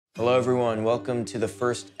Hello everyone, welcome to the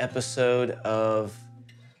first episode of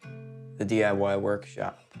the DIY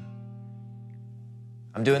workshop.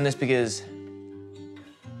 I'm doing this because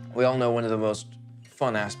we all know one of the most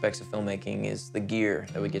fun aspects of filmmaking is the gear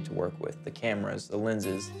that we get to work with, the cameras, the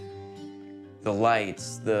lenses, the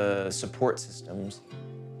lights, the support systems.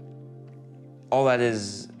 All that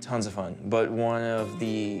is tons of fun, but one of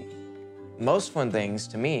the most fun things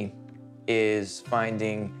to me is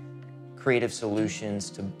finding creative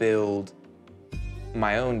solutions to build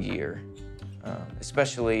my own gear,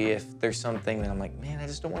 especially if there's something that I'm like, man, I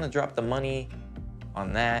just don't want to drop the money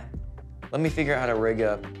on that. Let me figure out how to rig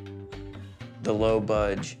up the low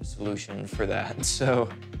budge solution for that. So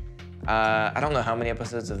I don't know how many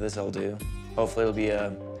episodes of this I'll do. Hopefully it'll be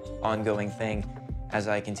an ongoing thing as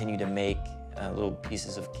I continue to make little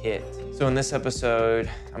pieces of kit. So in this episode,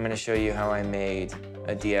 I'm going to show you how I made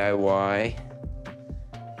a DIY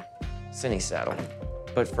Cinesaddle.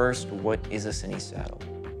 But first, what is a Cinesaddle?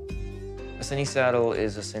 A Cinesaddle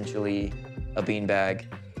is essentially a beanbag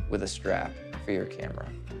with a strap for your camera.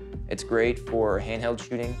 It's great for handheld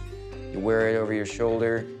shooting. You wear it over your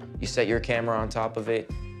shoulder, you set your camera on top of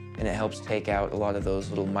it, and it helps take out a lot of those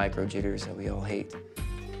little micro jitters that we all hate.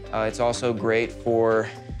 It's also great for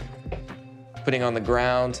putting on the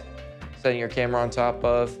ground, setting your camera on top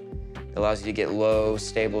of. It allows you to get low,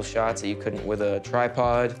 stable shots that you couldn't with a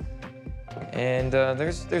tripod. And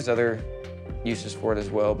there's other uses for it as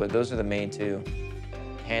well, but those are the main two.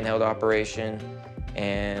 Handheld operation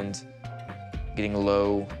and getting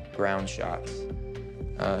low ground shots.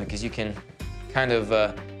 Because you can kind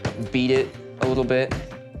of beat it a little bit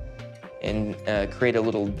and create a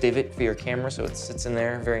little divot for your camera so it sits in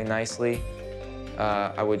there very nicely.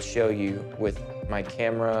 I would show you with my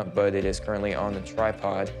camera, but it is currently on the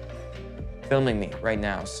tripod filming me right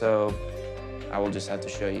now. So I will just have to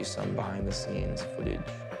show you some behind the scenes footage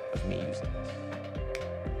of me using this.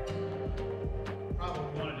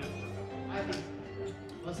 Probably want to do it. I think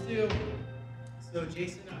let's do. So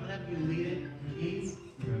Jason, I'm gonna have you lead it, please.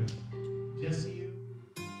 Just you.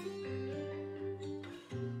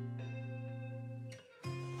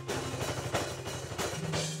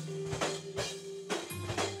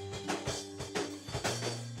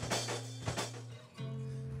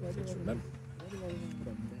 Remember.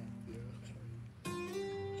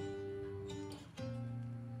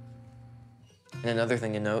 And another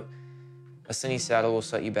thing to note, a Cinesaddle will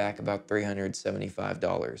set you back about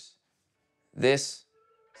 $375. This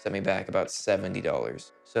set me back about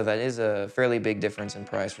 $70. So that is a fairly big difference in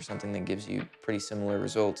price for something that gives you pretty similar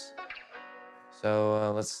results.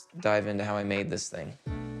 So let's dive into how I made this thing.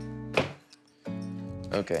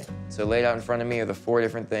 Okay, so laid out in front of me are the 4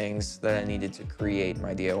 different things that I needed to create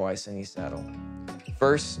my DIY Cinesaddle.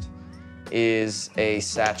 First is a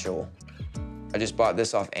satchel. I just bought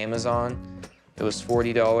this off Amazon. It was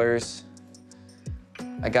 $40.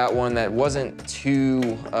 I got one that wasn't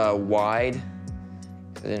too wide.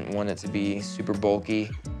 I didn't want it to be super bulky.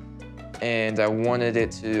 And I wanted it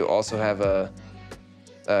to also have a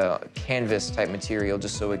canvas type material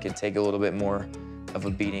just so it could take a little bit more of a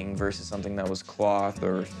beating versus something that was cloth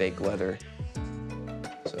or fake leather.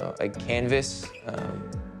 So a canvas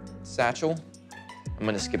satchel. I'm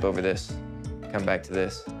gonna skip over this, come back to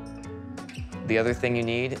this. The other thing you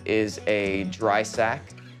need is a dry sack.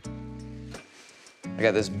 I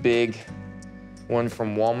got this big one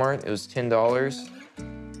from Walmart. It was $10.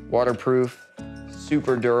 Waterproof,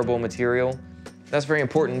 super durable material. That's very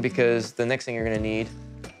important because the next thing you're gonna need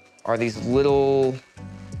are these little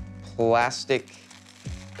plastic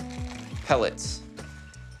pellets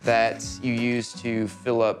that you use to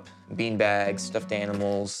fill up bean bags, stuffed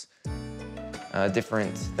animals,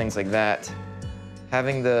 different things like that.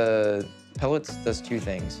 Having the pellets does 2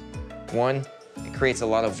 things. One, it creates a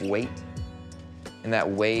lot of weight, and that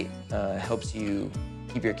weight helps you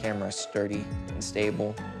keep your camera sturdy and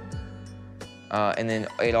stable. And then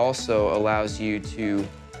it also allows you to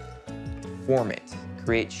form it,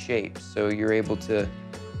 create shapes. So you're able to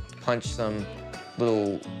punch some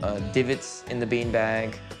little divots in the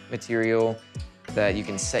beanbag material that you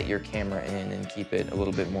can set your camera in and keep it a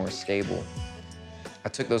little bit more stable. I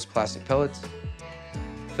took those plastic pellets,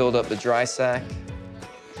 filled up the dry sack,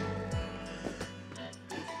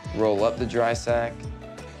 roll up the dry sack,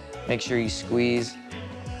 make sure you squeeze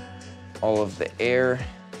all of the air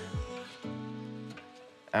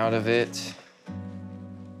out of it,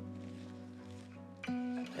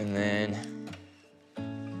 and then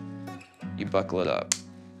you buckle it up.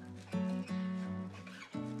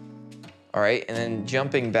 All right, and then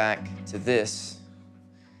jumping back to this,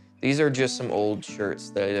 these are just some old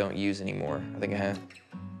shirts that I don't use anymore. I think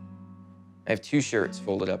I have 2 shirts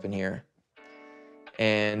folded up in here.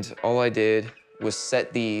 And all I did was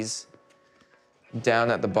set these down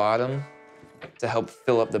at the bottom to help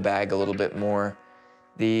fill up the bag a little bit more.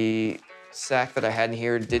 The sack that I had in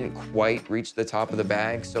here didn't quite reach the top of the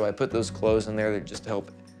bag, so I put those clothes in there just to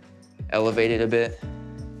help elevate it a bit.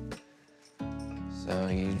 So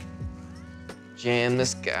you jam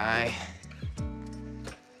this guy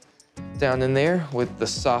down in there with the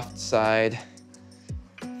soft side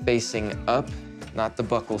facing up, not the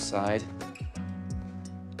buckle side.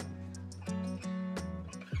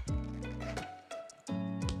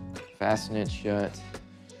 Fasten it shut.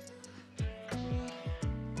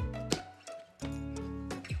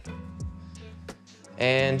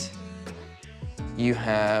 And you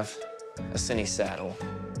have a Cinesaddle.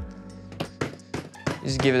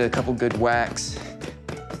 Just give it a couple good whacks.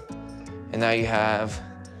 And now you have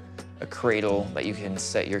a cradle that you can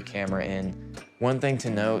set your camera in. One thing to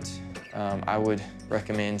note, I would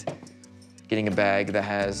recommend getting a bag that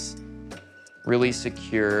has really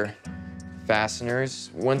secure fasteners.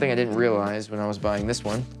 One thing I didn't realize when I was buying this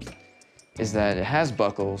one is that it has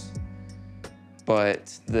buckles,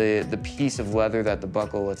 but the piece of leather that the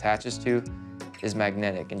buckle attaches to is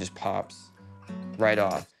magnetic and just pops right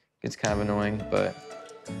off. It's kind of annoying, but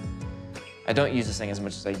I don't use this thing as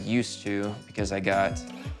much as I used to because I got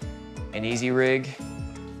an easy rig.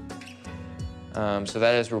 So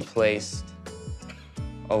that has replaced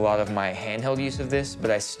a lot of my handheld use of this, but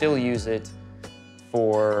I still use it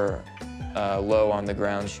for low on the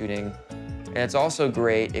ground shooting. And it's also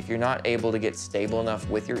great if you're not able to get stable enough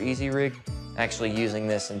with your easy rig, actually using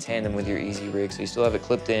this in tandem with your easy rig. So you still have it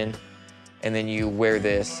clipped in, and then you wear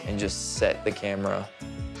this and just set the camera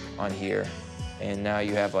on here. And now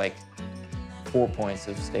you have like 4 points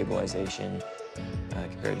of stabilization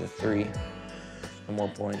compared to 3. The more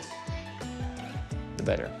points, the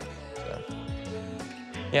better. So,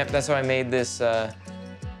 yeah, that's how I made this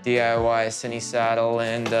DIY Cinesaddle,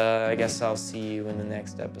 and I guess I'll see you in the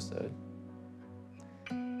next episode.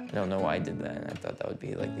 I don't know why I did that. I thought that would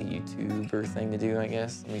be like the YouTuber thing to do, I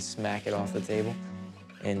guess. Let me smack it off the table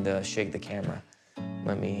and shake the camera.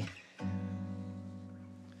 Let me...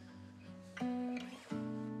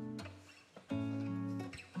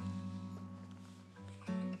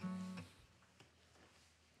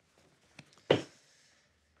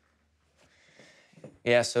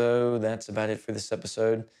 Yeah, so that's about it for this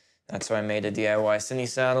episode. That's how I made a DIY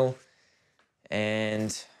Cinesaddle,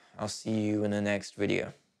 and I'll see you in the next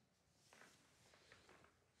video.